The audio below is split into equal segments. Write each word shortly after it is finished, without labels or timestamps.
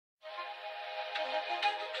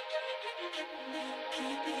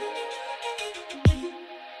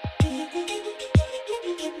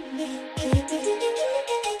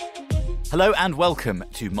Hello and welcome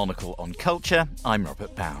to Monocle on Culture. I'm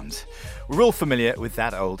Robert Bound. We're all familiar with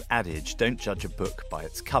that old adage, don't judge a book by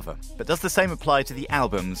its cover. But does the same apply to the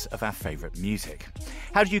albums of our favourite music?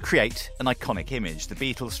 How do you create an iconic image? The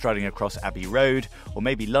Beatles striding across Abbey Road, or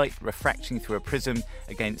maybe light refracting through a prism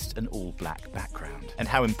against an all-black background? And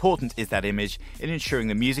how important is that image in ensuring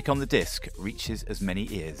the music on the disc reaches as many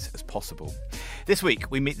ears as possible? This week,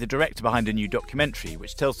 we meet the director behind a new documentary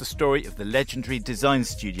which tells the story of the legendary design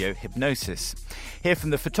studio Hipgnosis. Hear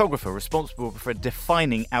from the photographer responsible for a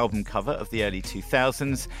defining album cover of the early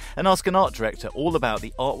 2000s and ask an art director all about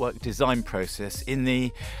the artwork design process in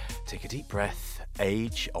the, take a deep breath,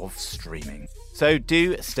 age of streaming. So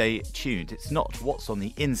do stay tuned. It's not what's on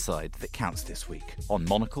the inside that counts this week on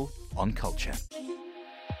Monocle on Culture.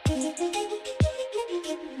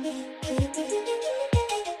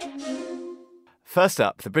 First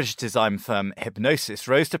up, the British design firm Hipgnosis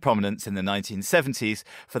rose to prominence in the 1970s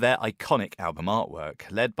for their iconic album artwork.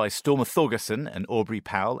 Led by Stormer Thorgerson and Aubrey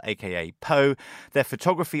Powell, aka Poe, their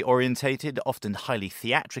photography-orientated, often highly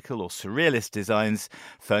theatrical or surrealist designs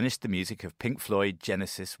furnished the music of Pink Floyd,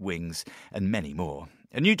 Genesis, Wings, and many more.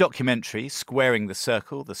 A new documentary, Squaring the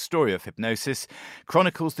Circle, the story of Hipgnosis,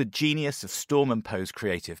 chronicles the genius of Storm and Poe's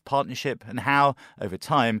creative partnership and how, over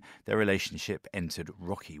time, their relationship entered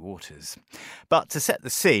rocky waters. But to set the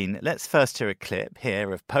scene, let's first hear a clip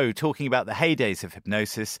here of Poe talking about the heydays of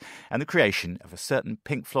Hipgnosis and the creation of a certain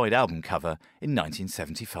Pink Floyd album cover in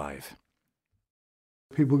 1975.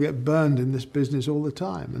 People get burned in this business all the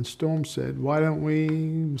time, and Storm said, why don't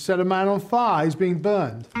we set a man on fire? He's being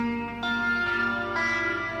burned.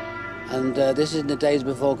 And this is in the days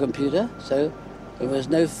before computer, so there was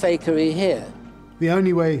no fakery here. The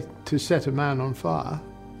only way to set a man on fire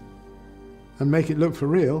and make it look for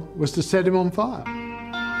real was to set him on fire.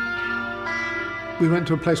 We went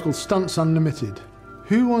to a place called Stunts Unlimited.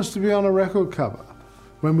 Who wants to be on a record cover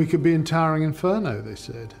when we could be in Towering Inferno, they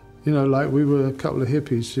said. You know, like we were a couple of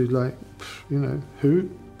hippies who who?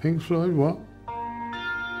 Pink Floyd, what?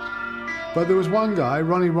 But there was one guy,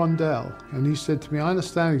 Ronnie Rondell, and he said to me, I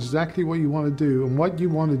understand exactly what you want to do, and what you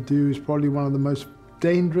want to do is probably one of the most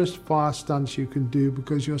dangerous fire stunts you can do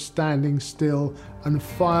because you're standing still and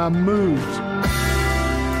fire moves.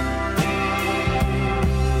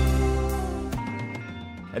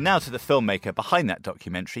 And now to the filmmaker behind that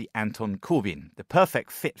documentary, Anton Corbijn. The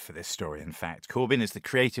perfect fit for this story, in fact. Corbijn is the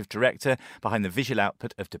creative director behind the visual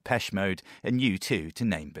output of Depeche Mode and U2, to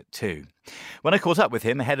name but two. When I caught up with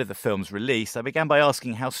him ahead of the film's release, I began by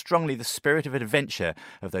asking how strongly the spirit of adventure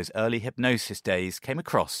of those early Hipgnosis days came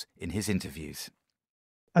across in his interviews.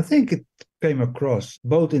 I think it came across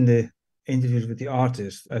both in the interviews with the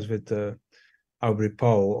artists as with Aubrey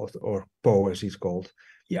Powell, or Poe as he's called.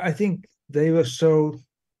 Yeah, I think they were so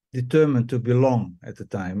determined to belong at the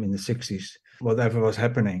time in the 60s. Whatever was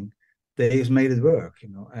happening, they just made it work,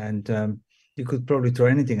 and you could probably throw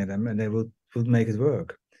anything at them and they would make it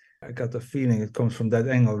work. I got the feeling it comes from that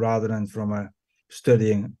angle rather than from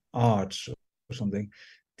studying arts or something.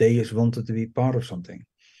 They just wanted to be part of something.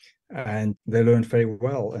 And they learned very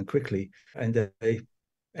well and quickly, and they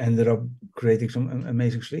ended up creating some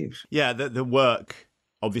amazing sleeves. Yeah, the work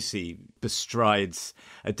obviously bestrides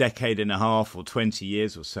a decade and a half or 20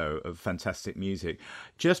 years or so of fantastic music.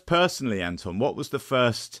 Just personally, Anton, what was the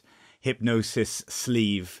first Hipgnosis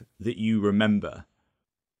sleeve that you remember?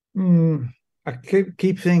 I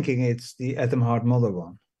keep thinking it's the Atom Heart Mother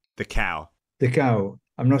one. The cow. The cow.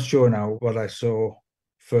 I'm not sure now what I saw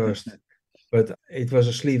first, but it was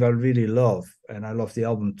a sleeve I really love, and I love the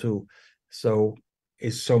album too. So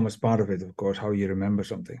it's so much part of it, of course, how you remember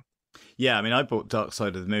something. Yeah, I mean, I bought Dark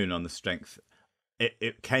Side of the Moon on the strength.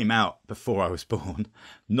 It came out before I was born.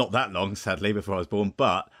 Not that long, sadly, before I was born.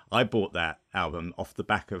 But I bought that album off the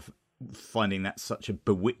back of finding that such a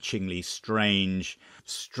bewitchingly strange,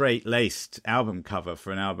 straight-laced album cover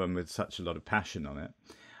for an album with such a lot of passion on it.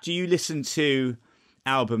 Do you listen to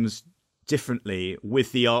albums differently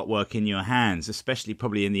with the artwork in your hands, especially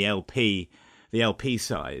probably in the LP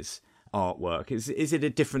size artwork? Is it a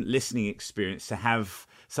different listening experience to have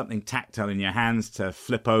something tactile in your hands, to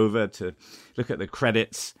flip over, to look at the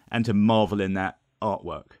credits and to marvel in that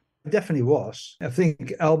artwork? It definitely was. I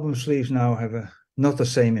think album sleeves now have not the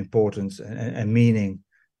same importance and meaning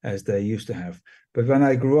as they used to have. But when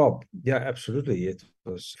I grew up, yeah, absolutely. It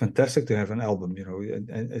was fantastic to have an album,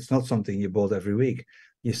 and it's not something you bought every week.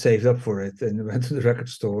 You saved up for it and went to the record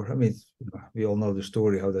store. I mean, we all know the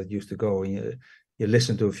story, how that used to go. And You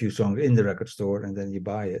listen to a few songs in the record store and then you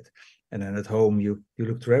buy it. And then at home, you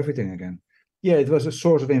look through everything again. Yeah, it was a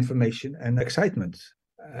source of information and excitement.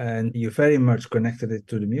 And you very much connected it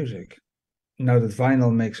to the music. Now that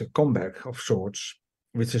vinyl makes a comeback of sorts,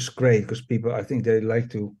 which is great because people, I think they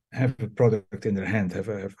like to have a product in their hand,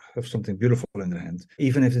 have something beautiful in their hand.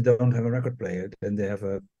 Even if they don't have a record player, then they have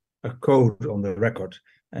a code on the record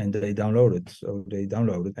and they download it. So they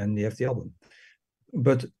download it and you have the album.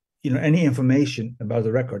 But any information about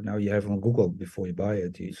the record now you have on Google before you buy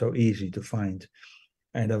it. It's so easy to find.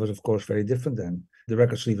 And that was, of course, very different then. The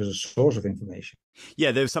record sleeve was a source of information.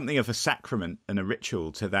 Yeah, there was something of a sacrament and a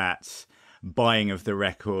ritual to that buying of the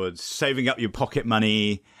records, saving up your pocket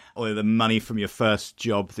money or the money from your first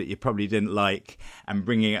job that you probably didn't like and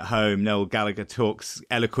bringing it home. Noel Gallagher talks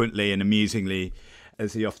eloquently and amusingly,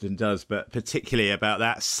 as he often does, but particularly about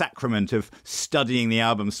that sacrament of studying the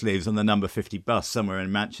album sleeves on the number 50 bus somewhere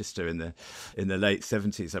in Manchester in the late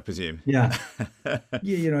 70s, I presume. Yeah.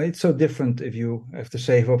 It's so different if you have to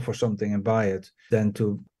save up for something and buy it than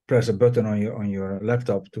to press a button on your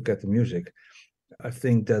laptop to get the music. I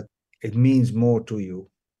think that it means more to you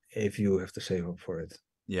if you have to save up for it.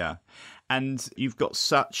 Yeah. And you've got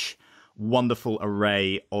such wonderful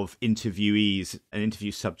array of interviewees and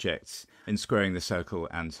interview subjects in Squaring the Circle,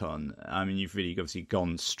 Anton. I mean, you've really obviously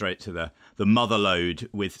gone straight to the mother lode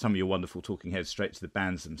with some of your wonderful talking heads, straight to the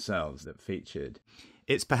bands themselves that featured.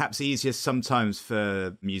 It's perhaps easier sometimes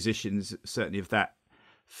for musicians, certainly of that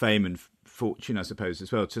fame and fortune, I suppose,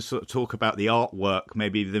 as well, to sort of talk about the artwork,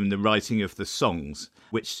 maybe than the writing of the songs,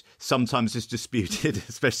 which sometimes is disputed,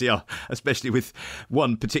 especially with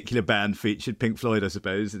one particular band featured, Pink Floyd, I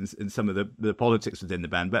suppose, and some of the politics within the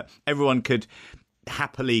band. But everyone could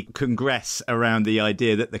happily congress around the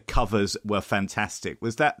idea that the covers were fantastic.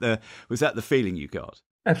 Was that the feeling you got?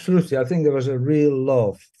 Absolutely. I think there was a real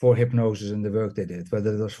love for Hipgnosis and the work they did,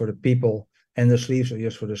 whether it was for the people and the sleeves or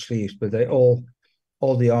just for the sleeves, but they all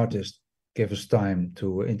the artists gave us time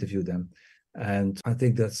to interview them. And I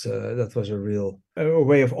think that was a real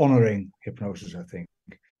way of honoring Hipgnosis, I think.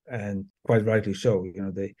 And quite rightly so.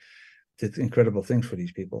 They did incredible things for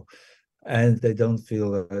these people. And they don't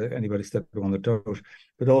feel anybody stepping on their toes.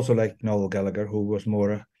 But also like Noel Gallagher, who was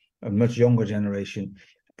more a much younger generation.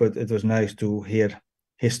 But it was nice to hear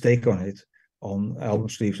his take on it, on album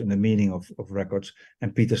sleeves and the meaning of records.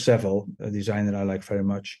 And Peter Saville, a designer I like very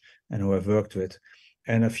much and who I've worked with.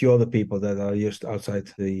 And a few other people that are just outside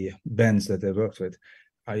the bands that they worked with.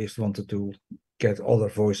 I just wanted to get other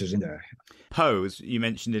voices in there. Poe, as you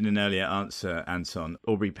mentioned in an earlier answer, Anton,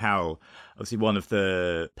 Aubrey Powell, obviously one of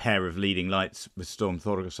the pair of leading lights with Storm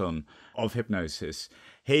Thorgerson of Hipgnosis.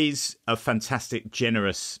 He's a fantastic,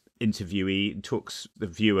 generous interviewee, talks the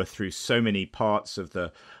viewer through so many parts of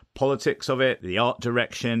the politics of it, the art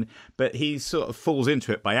direction, but he sort of falls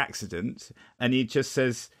into it by accident. And he just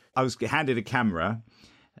says, I was handed a camera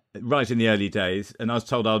right in the early days, and I was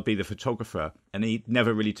told I'd be the photographer, and he'd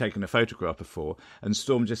never really taken a photograph before. And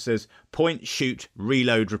Storm just says, point, shoot,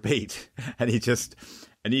 reload, repeat. And he just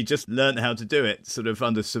learned how to do it, sort of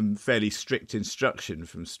under some fairly strict instruction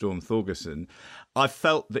from Storm Thorgerson. I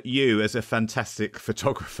felt that you, as a fantastic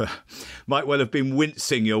photographer, might well have been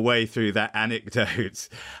wincing your way through that anecdote.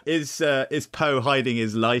 Is Poe hiding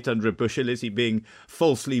his light under a bushel? Is he being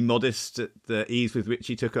falsely modest at the ease with which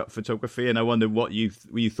he took up photography? And I wonder what you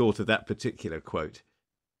thought of that particular quote.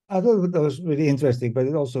 I thought that was really interesting, but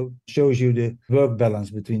it also shows you the work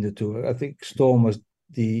balance between the two. I think Storm was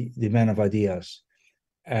the man of ideas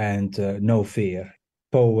and no fear.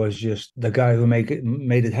 Poe was just the guy who made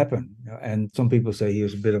it happen. And some people say he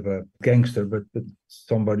was a bit of a gangster, but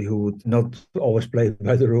somebody who would not always play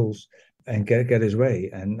by the rules and get his way.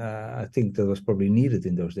 And I think that was probably needed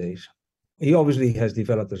in those days. He obviously has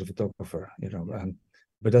developed as a photographer,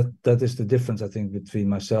 but that is the difference, I think, between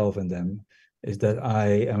myself and them, is that I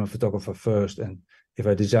am a photographer first, and if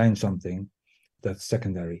I design something, that's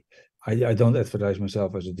secondary. I don't advertise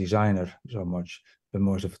myself as a designer so much, but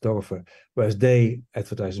more as a photographer, whereas they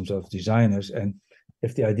advertise themselves as designers. And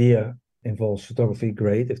if the idea involves photography,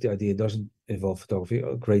 great. If the idea doesn't involve photography,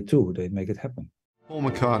 great too. They make it happen. Paul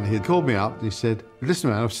McCartney, he called me up and he said, listen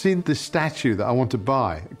man, I've seen this statue that I want to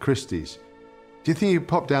buy at Christie's. Do you think you could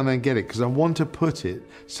pop down there and get it? Because I want to put it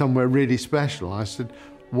somewhere really special. I said,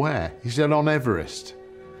 where? He said, on Everest.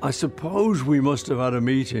 I suppose we must have had a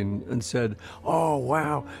meeting and said, oh,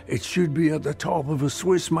 wow, it should be at the top of a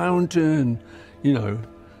Swiss mountain. There's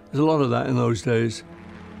a lot of that in those days.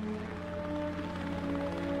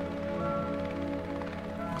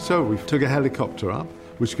 So we took a helicopter up,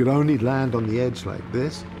 which could only land on the edge like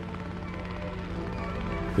this.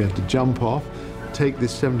 We had to jump off, take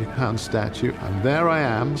this 70-pound statue, and there I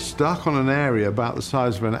am, stuck on an area about the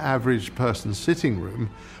size of an average person's sitting room,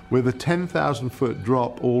 with a 10,000-foot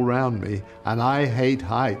drop all around me, and I hate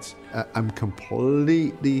heights. I'm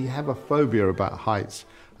completely have a phobia about heights,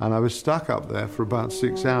 and I was stuck up there for about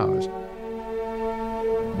 6 hours.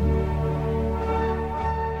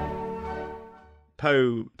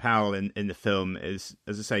 Poe Powell in the film is,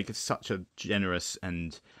 as I say, such a generous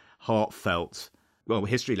and heartfelt,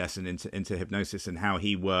 history lesson into hypnosis and how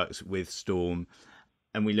he works with Storm.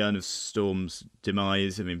 And we learn of Storm's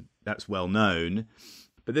demise. I mean, that's well known.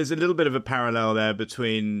 But there's a little bit of a parallel there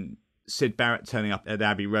between Syd Barrett turning up at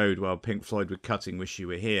Abbey Road while Pink Floyd were cutting Wish You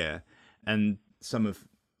Were Here, and some of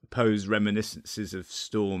Poe's reminiscences of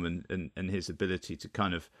Storm and his ability to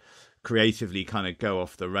kind of creatively kind of go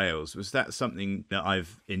off the rails. Was that something that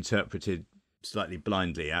I've interpreted slightly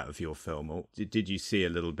blindly out of your film, or did you see a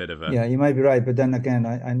little bit of a... Yeah, you might be right, but then again,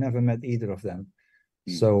 I never met either of them.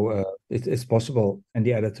 So it's possible. And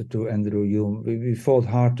the editor too, Andrew Hume, we fought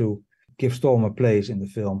hard to give Storm a place in the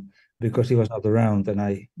film because he was not around, and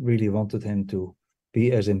I really wanted him to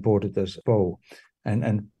be as important as Poe.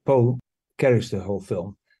 And Poe carries the whole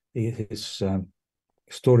film. His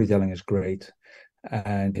storytelling is great,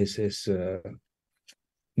 and his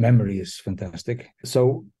memory is fantastic.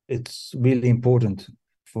 So it's really important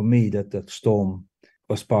for me that Storm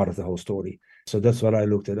was part of the whole story. So that's what I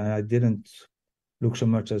looked at, and I didn't look so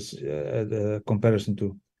much as the comparison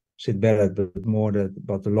to Syd Barrett, but more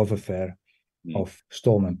about the love affair of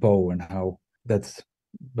Storm and Poe and how that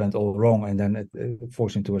went all wrong, and then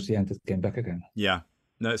fortunately towards the end it came back again. Yeah.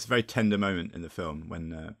 No, it's a very tender moment in the film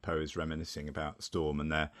when Poe is reminiscing about Storm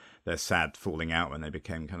and their sad falling out when they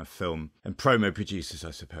became kind of film and promo producers,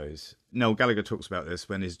 I suppose. Noel Gallagher talks about this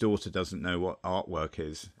when his daughter doesn't know what artwork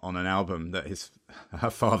is on an album that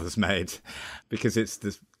her father's made, because it's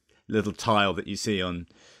this little tile that you see on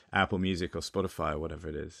Apple Music or Spotify or whatever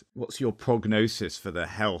it is. What's your prognosis for the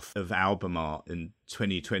health of album art in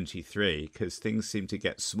 2023? Because things seem to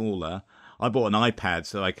get smaller. I bought an iPad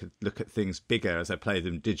so I could look at things bigger as I play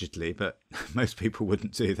them digitally, but most people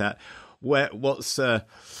wouldn't do that. What's the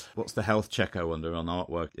health check, I wonder, on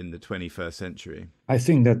artwork in the 21st century? I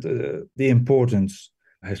think that the importance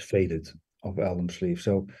has faded of album sleeves,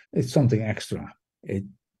 so it's something extra. It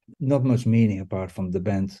not much meaning apart from the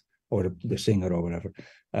band or the singer or whatever,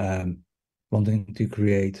 wanting to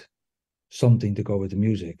create something to go with the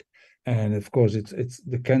music. And of course, it's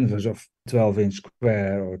the canvas of 12-inch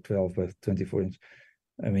square or 12 by 24-inch.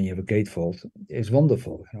 I mean, you have a gatefold. It's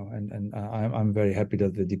wonderful, And I'm very happy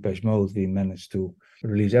that with Depeche Mode we managed to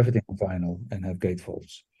release everything on vinyl and have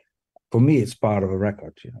gatefolds. For me, it's part of a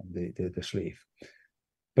record, the sleeve.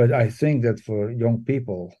 But I think that for young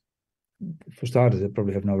people, for starters, they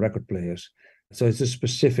probably have no record players. So it's a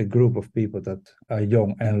specific group of people that are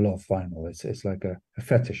young and love vinyl. It's like a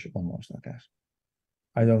fetish almost, I guess.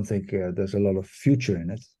 I don't think there's a lot of future in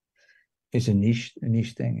it. It's a niche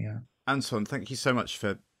thing, yeah. Anton, thank you so much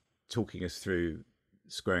for talking us through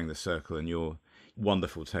Squaring the Circle and your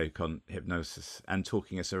wonderful take on hypnosis, and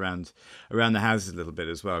talking us around the houses a little bit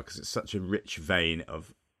as well, because it's such a rich vein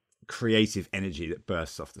of creative energy that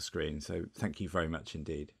bursts off the screen. So thank you very much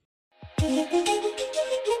indeed.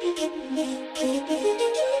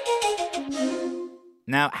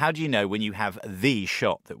 Now, how do you know when you have the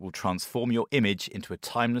shot that will transform your image into a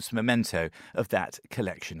timeless memento of that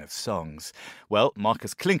collection of songs? Well,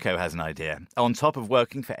 Marcus Klinko has an idea. On top of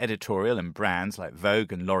working for editorial and brands like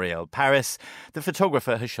Vogue and L'Oréal Paris, the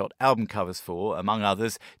photographer has shot album covers for, among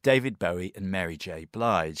others, David Bowie and Mary J.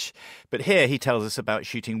 Blige. But here he tells us about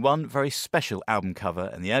shooting one very special album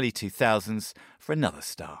cover in the early 2000s for another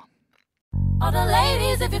star. All the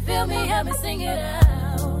ladies, if you feel me, help me sing it out.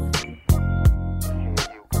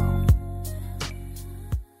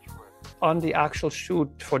 On the actual shoot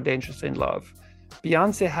for Dangerously in Love,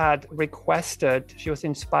 Beyonce had requested, she was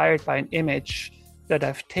inspired by an image that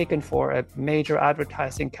I've taken for a major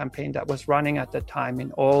advertising campaign that was running at the time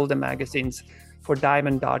in all the magazines for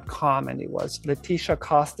Diamond.com. And it was Letitia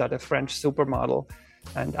Costa, the French supermodel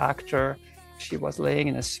and actor. She was laying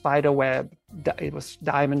in a spider web. It was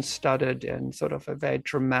diamond studded and sort of a very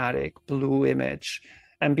dramatic blue image.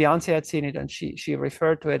 And Beyonce had seen it, and she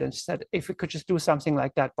referred to it and said, if we could just do something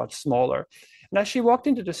like that, but smaller. And as she walked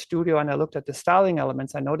into the studio and I looked at the styling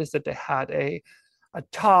elements, I noticed that they had a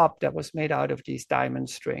top that was made out of these diamond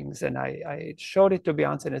strings. And I showed it to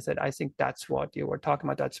Beyonce and I said, I think that's what you were talking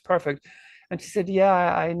about. That's perfect. And she said,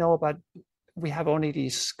 yeah, I know, but we have only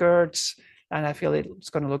these skirts and I feel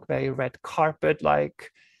it's going to look very red carpet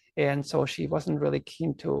like. And so she wasn't really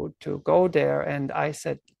keen to go there. And I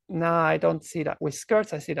said, I don't see that with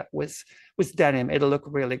skirts. I see that with denim. It'll look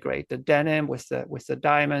really great. The denim with the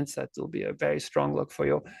diamonds, that will be a very strong look for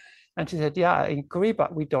you. And she said, yeah, I agree,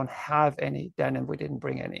 but we don't have any denim. We didn't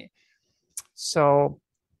bring any. So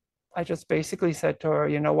I just basically said to her,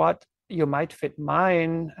 you know what, you might fit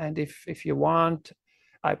mine. And if you want,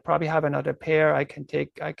 I probably have another pair. I can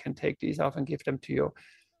take these off and give them to you.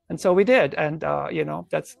 And so we did. And,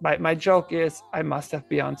 that's my joke is I must have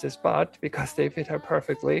Beyonce's butt because they fit her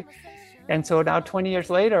perfectly. And so now 20 years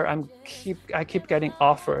later, I keep getting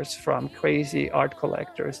offers from crazy art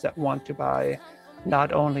collectors that want to buy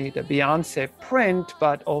not only the Beyonce print,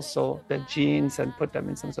 but also the jeans and put them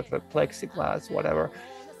in some sort of a plexiglass, whatever.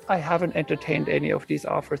 I haven't entertained any of these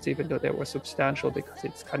offers, even though they were substantial, because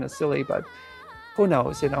it's kind of silly, but who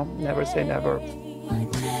knows, never say never.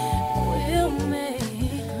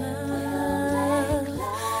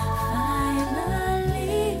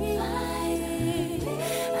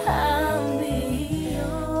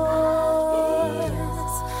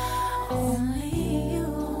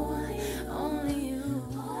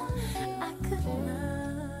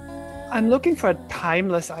 I'm looking for a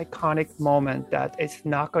timeless, iconic moment that is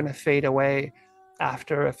not going to fade away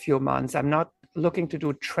after a few months. I'm not looking to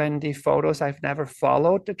do trendy photos. I've never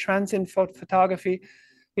followed the trends in photography.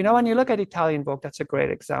 When you look at Italian Vogue, that's a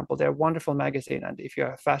great example. They're a wonderful magazine. And if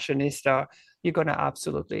you're a fashionista, you're going to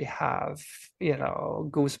absolutely have,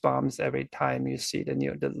 goosebumps every time you see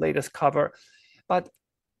the latest cover. But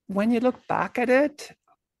when you look back at it,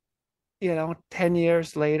 10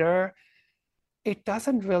 years later, it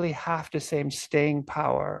doesn't really have the same staying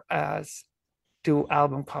power as do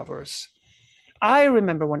album covers. I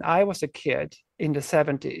remember when I was a kid in the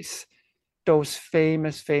 70s, those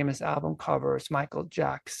famous album covers, Michael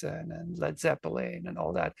Jackson and Led Zeppelin and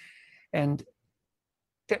all that. And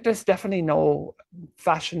there's definitely no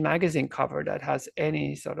fashion magazine cover that has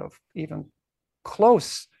any sort of even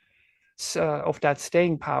close of that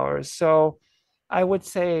staying power. So I would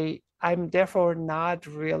say I'm therefore not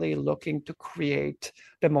really looking to create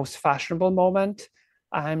the most fashionable moment.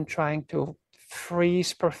 I'm trying to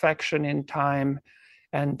freeze perfection in time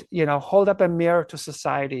and, hold up a mirror to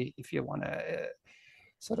society, if you want to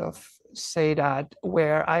sort of say that,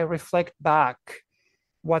 where I reflect back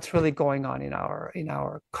what's really going on in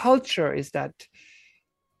our culture is that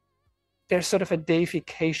there's sort of a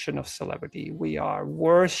deification of celebrity. We are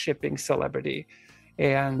worshiping celebrity.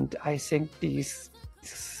 And I think these,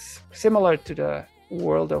 similar to the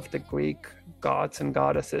world of the Greek gods and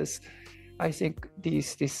goddesses, I think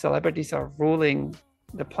these celebrities are ruling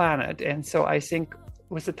the planet. And so I think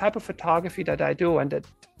with the type of photography that I do, and that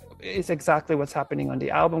is exactly what's happening on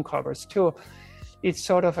the album covers too, it's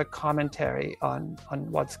sort of a commentary on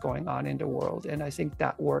what's going on in the world. And I think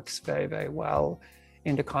that works very, very well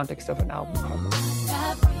in the context of an album cover.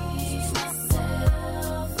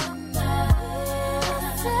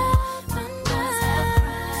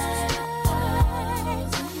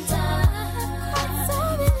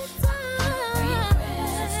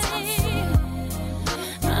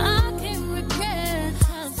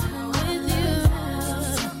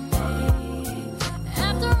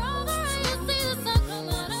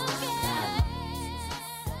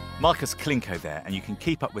 Marcus Klinko there, and you can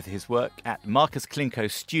keep up with his work at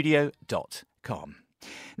marcusklinkostudio.com.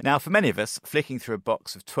 Now, for many of us, flicking through a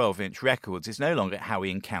box of 12-inch records is no longer how we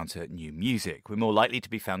encounter new music. We're more likely to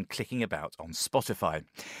be found clicking about on Spotify.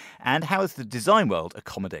 And how has the design world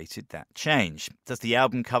accommodated that change? Does the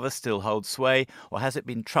album cover still hold sway, or has it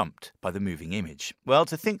been trumped by the moving image? Well,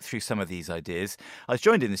 to think through some of these ideas, I was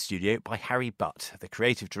joined in the studio by Harry Butt, the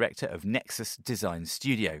creative director of Nexus Design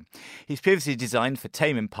Studio. He's previously designed for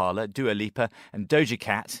Tame Impala, Dua Lipa and Doja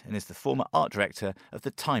Cat, and is the former art director of the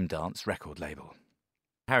Time Dance record label.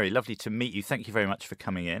 Harry, lovely to meet you. Thank you very much for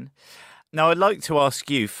coming in. Now, I'd like to ask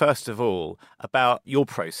you, first of all, about your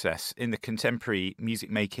process in the contemporary music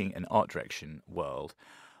making and art direction world.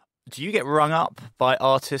 Do you get rung up by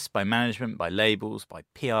artists, by management, by labels, by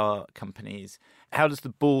PR companies? How does the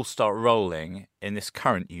ball start rolling in this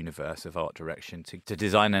current universe of art direction to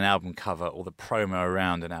design an album cover or the promo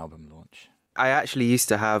around an album launch? I actually used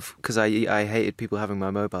to have, because I hated people having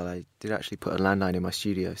my mobile, I did actually put a landline in my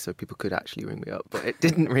studio so people could actually ring me up, but it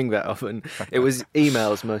didn't ring that often. It was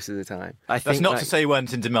emails most of the time. That's not to say you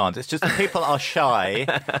weren't in demand. It's just that people are shy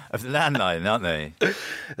of the landline, aren't they?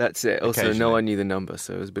 That's it. Also, no one knew the number,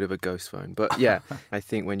 so it was a bit of a ghost phone. But yeah, I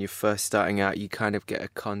think when you're first starting out, you kind of get a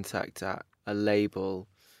contact at a label,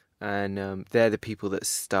 and they're the people that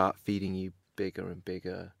start feeding you bigger and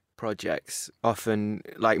bigger projects. Often,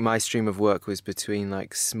 like, my stream of work was between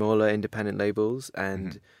like smaller independent labels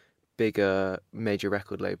and bigger major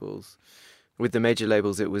record labels. with the major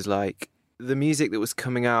labels, it was like the music that was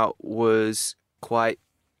coming out was quite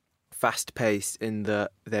fast-paced in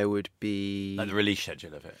that there would be... Like the release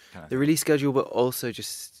schedule of it. The release schedule, but also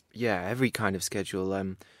just, every kind of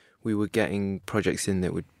schedule. We were getting projects in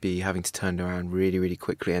that would be having to turn around really, really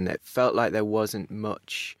quickly, and it felt like there wasn't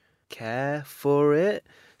much care for it.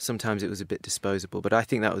 Sometimes it was a bit disposable, but I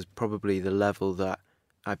think that was probably the level that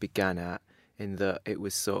I began at, in that it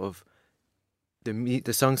was sort of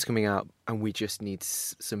the song's coming out and we just need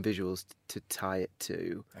some visuals to tie it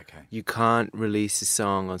to. Okay. You can't release a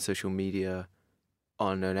song on social media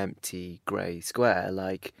on an empty grey square.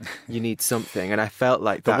 Like, you need something. And I felt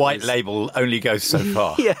like the white label only goes so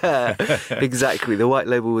far. Yeah, exactly. The white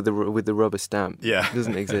label with the rubber stamp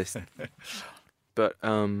doesn't exist. But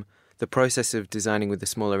the process of designing with the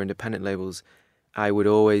smaller independent labels, I would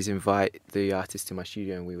always invite the artist to my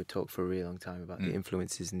studio and we would talk for a really long time about the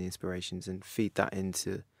influences and the inspirations and feed that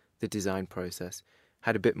into the design process.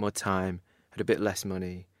 Had a bit more time, had a bit less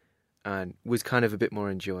money, and was kind of a bit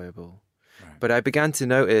more enjoyable. Right. But I began to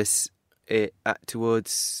notice it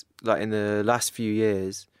towards, like, in the last few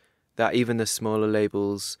years, that even the smaller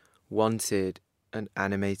labels wanted an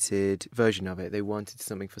animated version of it. They wanted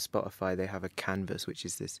something for Spotify. They have a canvas, which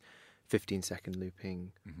is this 15-second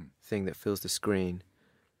looping thing that fills the screen.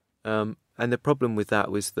 And the problem with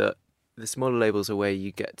that was that the smaller labels are where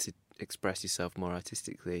you get to express yourself more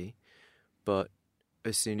artistically, but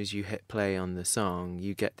as soon as you hit play on the song,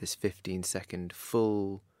 you get this 15-second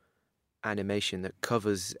full animation that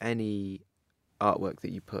covers any artwork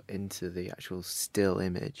that you put into the actual still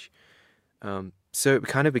image. So it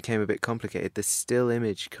kind of became a bit complicated. The still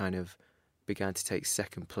image kind of began to take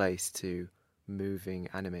second place to moving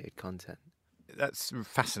animated content. That's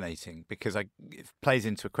fascinating because it plays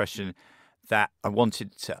into a question that I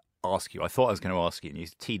wanted to ask you. I thought I was going to ask you and you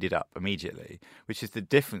teed it up immediately, which is the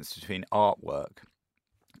difference between artwork,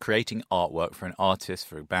 creating artwork for an artist,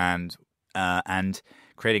 for a band, and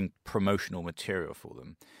creating promotional material for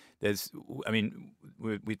them.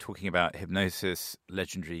 We're talking about Hipgnosis,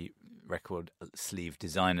 legendary record sleeve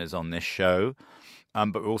designers on this show,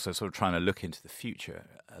 but we're also sort of trying to look into the future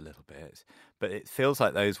a little bit. But it feels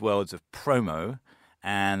like those worlds of promo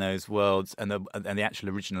and those worlds and the actual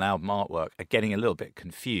original album artwork are getting a little bit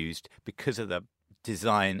confused because of the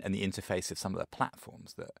design and the interface of some of the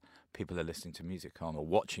platforms that people are listening to music on or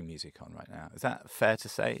watching music on right now. Is that fair to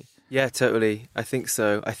say? Yeah, totally. I think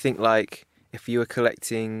so. I think, like, if you were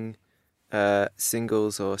collecting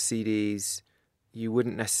singles or CDs, you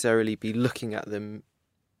wouldn't necessarily be looking at them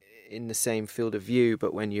in the same field of view,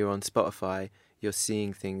 but when you're on Spotify, you're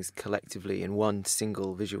seeing things collectively in one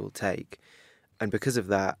single visual take. And because of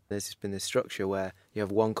that, there's been this structure where you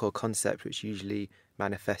have one core concept which usually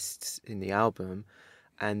manifests in the album,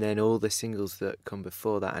 and then all the singles that come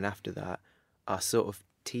before that and after that are sort of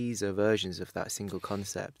teaser versions of that single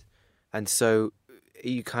concept. And so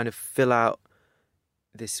you kind of fill out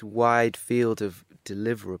this wide field of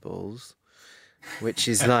deliverables, which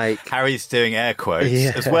is like... Harry's doing air quotes.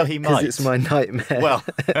 As well he might. It's my nightmare. Well,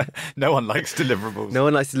 no one likes deliverables. No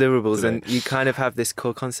one likes deliverables. Today. And you kind of have this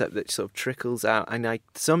core concept that sort of trickles out and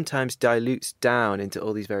sometimes dilutes down into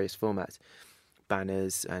all these various formats,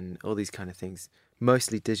 banners and all these kind of things,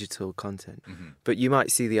 mostly digital content. Mm-hmm. But you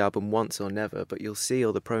might see the album once or never, but you'll see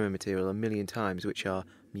all the promo material a million times, which are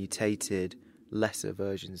mutated, lesser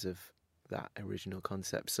versions of that original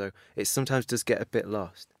concept. So it sometimes does get a bit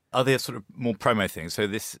lost. Are there sort of more promo things? So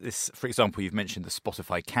this, for example, you've mentioned the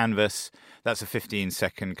Spotify Canvas. That's a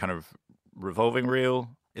 15-second kind of revolving reel,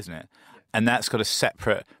 isn't it? And that's got a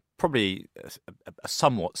separate, probably a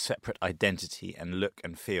somewhat separate identity and look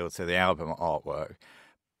and feel to the album artwork.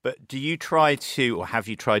 But do you try to, or have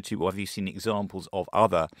you tried to, or have you seen examples of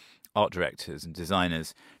other art directors and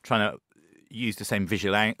designers trying to use the same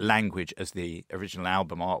visual language as the original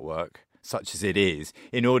album artwork, such as it is,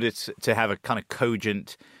 in order to have a kind of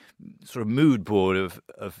cogent sort of mood board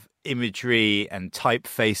of imagery and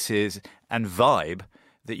typefaces and vibe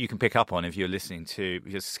that you can pick up on if you're listening to,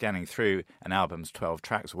 if you're scanning through an album's 12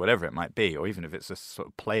 tracks or whatever it might be, or even if it's a sort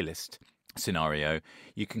of playlist scenario,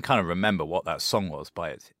 you can kind of remember what that song was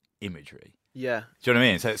by its imagery. Yeah. Do you know what I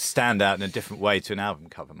mean? So it stand out in a different way to an album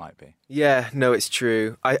cover might be. Yeah, no, it's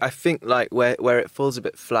true. I think like where it falls a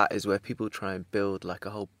bit flat is where people try and build like a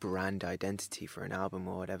whole brand identity for an album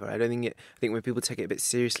or whatever. I think when people take it a bit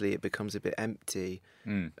seriously, it becomes a bit empty.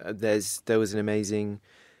 There was an amazing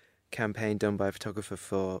campaign done by a photographer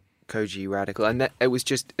for Koji Radical, and it was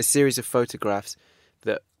just a series of photographs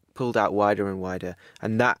that pulled out wider and wider,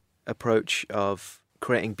 and that approach of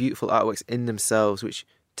creating beautiful artworks in themselves, which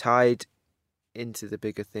tied into the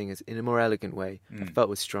bigger thing in a more elegant way, I felt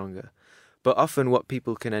was stronger. But often what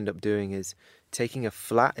people can end up doing is taking a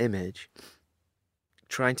flat image,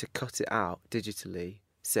 trying to cut it out digitally.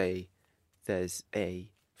 Say there's a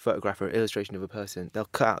photograph or illustration of a person, they'll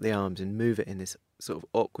cut out the arms and move it in this sort of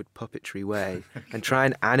awkward puppetry way and try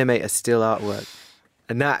and animate a still artwork.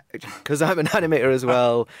 And that, because I'm an animator as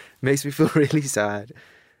well, makes me feel really sad.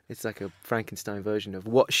 It's like a Frankenstein version of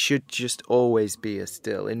what should just always be a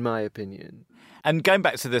still, in my opinion. And going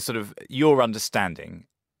back to the sort of your understanding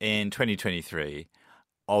in 2023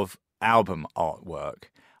 of album artwork,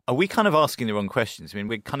 are we kind of asking the wrong questions? I mean,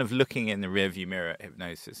 we're kind of looking in the rearview mirror at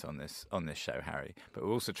Hipgnosis on this show, Harry, but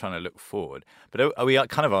we're also trying to look forward. But are we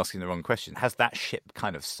kind of asking the wrong question? Has that ship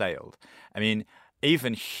kind of sailed? I mean,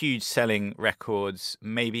 even huge selling records,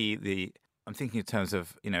 maybe I'm thinking in terms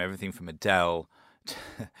of, everything from Adele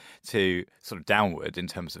to sort of downward in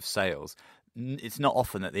terms of sales. It's not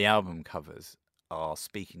often that the album covers are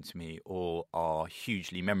speaking to me or are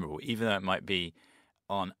hugely memorable, even though it might be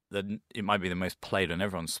the most played on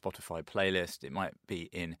everyone's Spotify playlist. It might be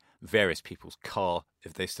in various people's car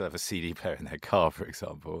if they still have a CD player in their car, for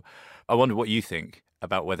example. I wonder what you think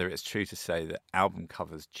about whether it's true to say that album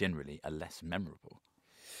covers generally are less memorable.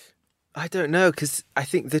 I don't know, because I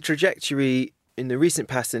think the trajectory in the recent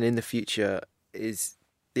past and in the future is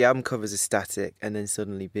the album covers are static and then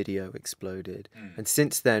suddenly video exploded. And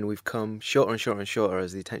since then, we've come shorter and shorter and shorter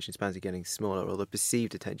as the attention spans are getting smaller, or the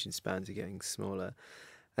perceived attention spans are getting smaller.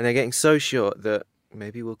 And they're getting so short that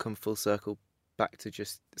maybe we'll come full circle back to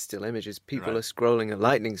just still images. People are scrolling at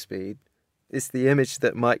lightning speed. It's the image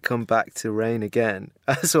that might come back to reign again.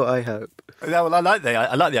 That's what I hope. Well, I like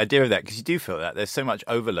the idea of that, because you do feel that there's so much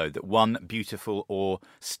overload that one beautiful or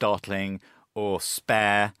startling or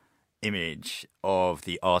spare image of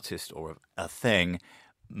the artist or of a thing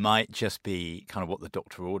might just be kind of what the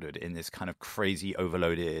doctor ordered in this kind of crazy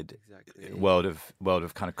overloaded world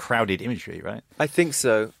of kind of crowded imagery, right? I think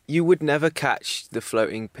so. You would never catch the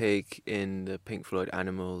floating pig in the Pink Floyd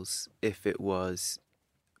Animals if it was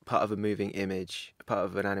part of a moving image, part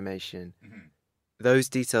of an animation. Those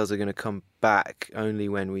details are going to come back only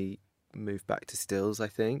when we move back to stills, I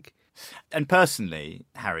think. And personally,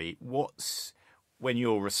 Harry, when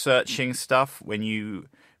you're researching stuff,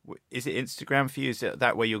 is it Instagram for you? Is it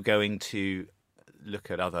that way you're going to look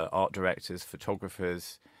at other art directors,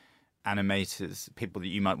 photographers, animators, people that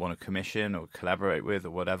you might want to commission or collaborate with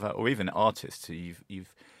or whatever, or even artists who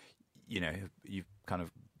you've kind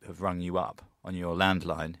of have rung you up on your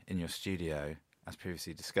landline in your studio, as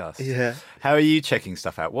previously discussed? Yeah. How are you checking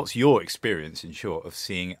stuff out? What's your experience, in short, of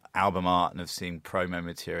seeing album art and of seeing promo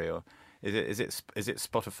material? Is it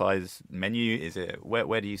Spotify's menu? Is it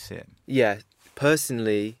where do you see it? Yeah,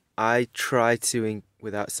 personally, I try to,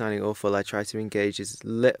 without sounding awful, I try to engage as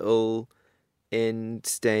little in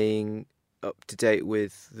staying up to date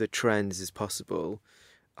with the trends as possible.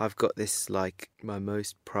 I've got this, my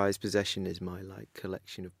most prized possession is my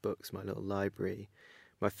collection of books, my little library.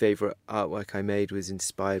 My favourite artwork I made was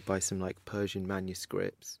inspired by some Persian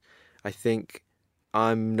manuscripts. I think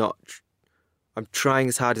I'm trying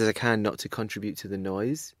as hard as I can not to contribute to the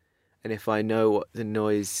noise. And if I know what the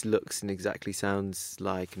noise looks and exactly sounds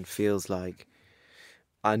like and feels like,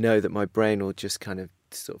 I know that my brain will just kind of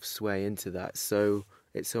sort of sway into that. So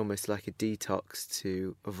it's almost like a detox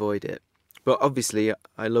to avoid it. But obviously,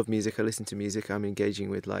 I love music. I listen to music. I'm engaging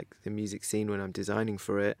with the music scene when I'm designing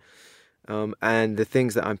for it. And the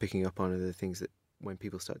things that I'm picking up on are the things that when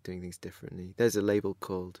people start doing things differently. There's a label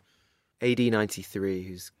called AD93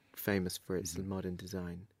 who's famous for its modern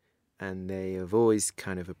design, and they have always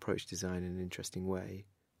kind of approached design in an interesting way.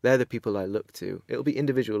 They're the people I look to. It'll be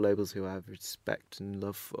individual labels who I have respect and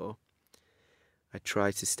love for. I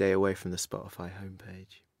try to stay away from the Spotify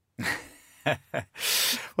homepage.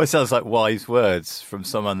 Well, it sounds like wise words from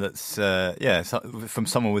someone that's from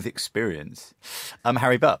someone with experience.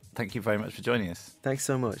 Harry Butt, thank you very much for joining us. Thanks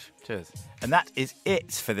so much. Cheers. And that is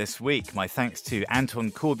it for this week. My thanks to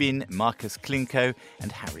Anton Corbijn, Marcus Klinko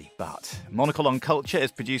and Harry Butt. Monocle on Culture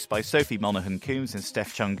is produced by Sophie Monaghan-Coombs and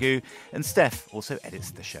Steph Chungu, and Steph also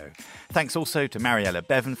edits the show. Thanks also to Mariella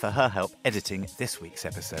Bevan for her help editing this week's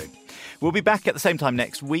episode. We'll be back at the same time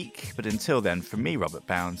next week, but until then, from me, Robert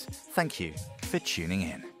Bounds, thank you for tuning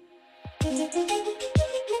in.